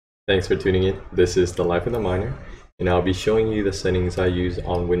Thanks for tuning in. This is The Life of the Miner, and I'll be showing you the settings I use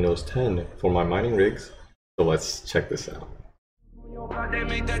on Windows 10 for my mining rigs. So let's check this out.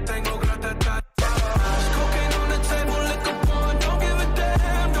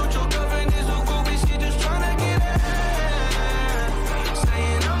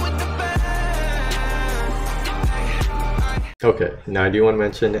 Okay, now I do want to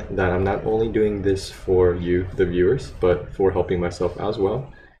mention that I'm not only doing this for you, the viewers, but for helping myself as well.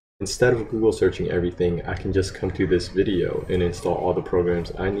 Instead of Google searching everything, I can just come to this video and install all the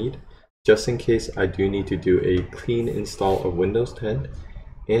programs I need, just in case I do need to do a clean install of Windows 10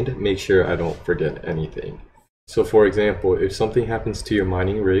 and make sure I don't forget anything. So for example, if something happens to your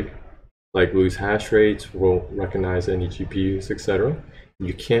mining rig, like lose hash rates, won't recognize any GPUs, etc.,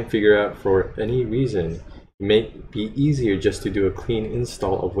 you can't figure out for any reason, it may be easier just to do a clean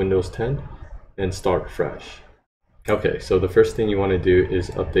install of Windows 10 and start fresh. Okay, so the first thing you want to do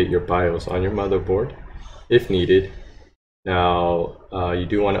is update your BIOS on your motherboard if needed. Now, you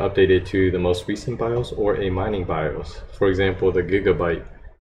do want to update it to the most recent BIOS or a mining BIOS. For example, the Gigabyte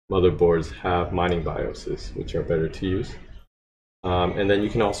motherboards have mining BIOSes, which are better to use. And then you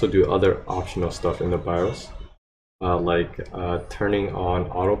can also do other optional stuff in the BIOS, like turning on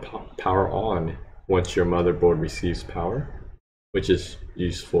auto power on once your motherboard receives power, which is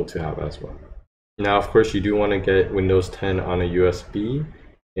useful to have as well. Now, of course, you do want to get Windows 10 on a USB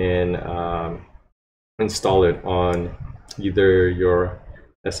and install it on either your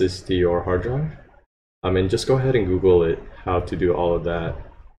SSD or hard drive. And just go ahead and Google it, how to do all of that,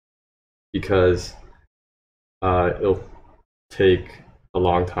 because it'll take a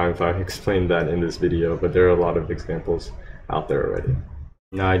long time if I explain that in this video, but there are a lot of examples out there already.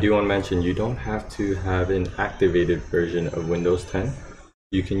 Now, I do want to mention you don't have to have an activated version of Windows 10.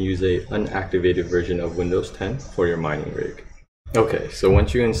 You can use an unactivated version of Windows 10 for your mining rig. Okay, so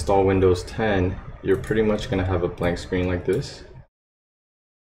once you install Windows 10, you're pretty much going to have a blank screen like this.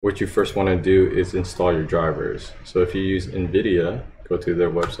 What you first want to do is install your drivers. So if you use Nvidia, go to their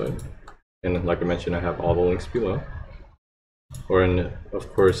website. And like I mentioned, I have all the links below. Or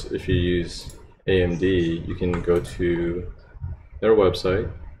of course, if you use AMD, you can go to their website.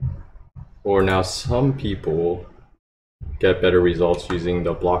 Or now some people get better results using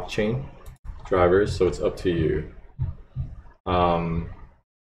the blockchain drivers, so it's up to you.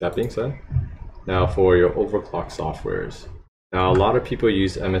 That being said, now for your overclock softwares. Now a lot of people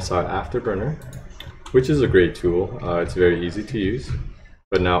use MSI Afterburner, which is a great tool. It's very easy to use.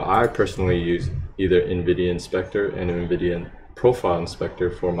 But now I personally use either Nvidia Inspector and Nvidia Profile Inspector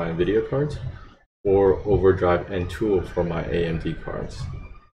for my Nvidia cards, or OvedriveNTool for my AMD cards.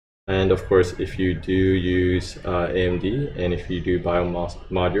 And of course, if you do use AMD and if you do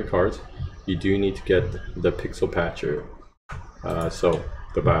biomod your cards, you do need to get the pixel patcher, so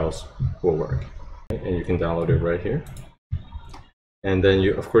the BIOS will work. And you can download it right here. And then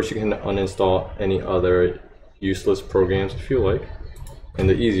of course you can uninstall any other useless programs if you like. And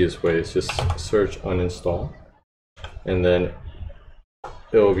the easiest way is just search uninstall, and then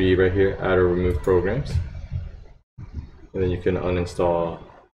it will be right here, add or remove programs. And then you can uninstall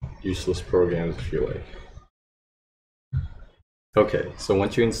useless programs if you like. Okay, so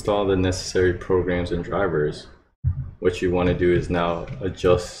once you install the necessary programs and drivers, what you want to do is now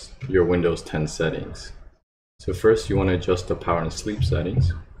adjust your Windows 10 settings. So first you want to adjust the power and sleep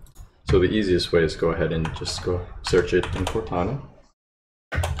settings. So the easiest way is go ahead and just go search it in Cortana.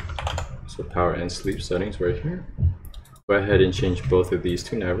 So power and sleep settings right here. Go ahead and change both of these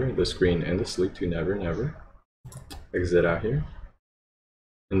to never, the screen and the sleep to never, never. Exit out here.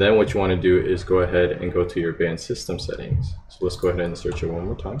 And then what you want to do is go ahead and go to your advanced system settings. So let's go ahead and search it one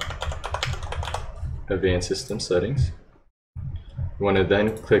more time. Advanced system settings. You want to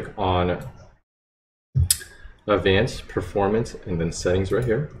then click on advanced performance and then settings right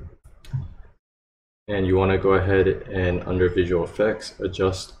here. And you want to go ahead and under visual effects,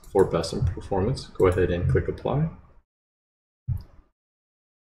 adjust for best in performance. Go ahead and click apply.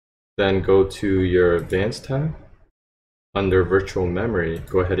 Then go to your advanced tab. Under virtual memory,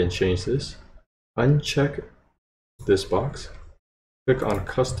 go ahead and change this. Uncheck this box. Click on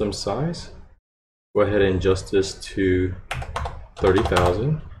custom size. Go ahead and adjust this to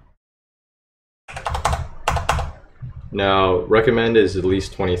 30,000. Now, recommend is at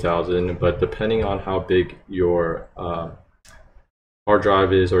least 20,000, but depending on how big your hard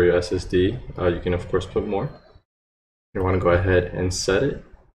drive is or your SSD, you can of course put more. You want to go ahead and set it,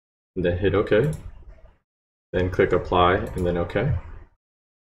 and then hit OK. Then click apply and then OK.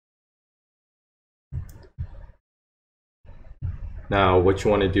 Now what you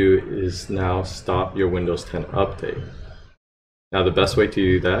want to do is now stop your Windows 10 update. Now the best way to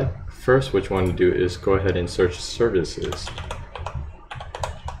do that, first what you want to do is go ahead and search services.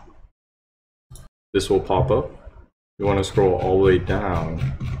 This will pop up. You want to scroll all the way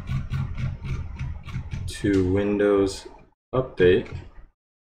down to Windows Update.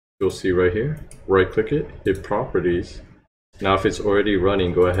 You'll see right here, right click it, hit Properties. Now if it's already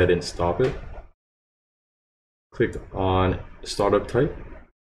running, go ahead and stop it. Click on Startup Type,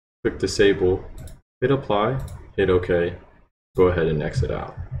 click Disable, hit Apply, hit OK, go ahead and exit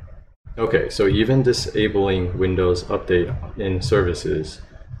out. Okay, so even disabling Windows Update in services,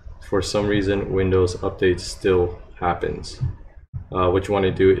 for some reason Windows Update still happens. What you want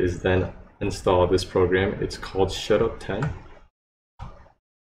to do is then install this program. It's called Shutup 10.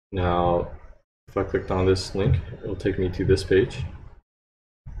 Now, if I clicked on this link, it will take me to this page.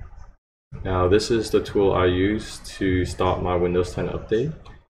 Now, this is the tool I use to stop my Windows 10 update,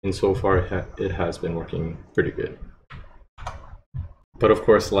 and so far it has been working pretty good. But of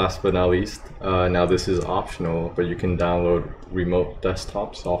course, last but not least, now this is optional, but you can download remote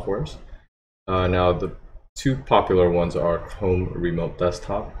desktop softwares. Now, the two popular ones are Chrome Remote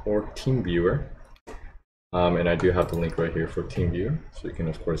Desktop or TeamViewer. And I do have the link right here for TeamViewer, so you can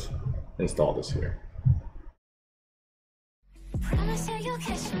of course install this here.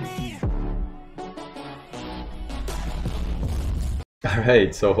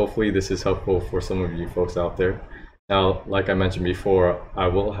 Alright, so hopefully this is helpful for some of you folks out there. Now, like I mentioned before, I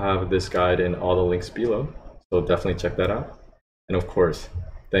will have this guide in all the links below, so definitely check that out. And of course,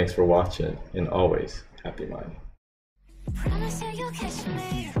 thanks for watching, and always happy mining.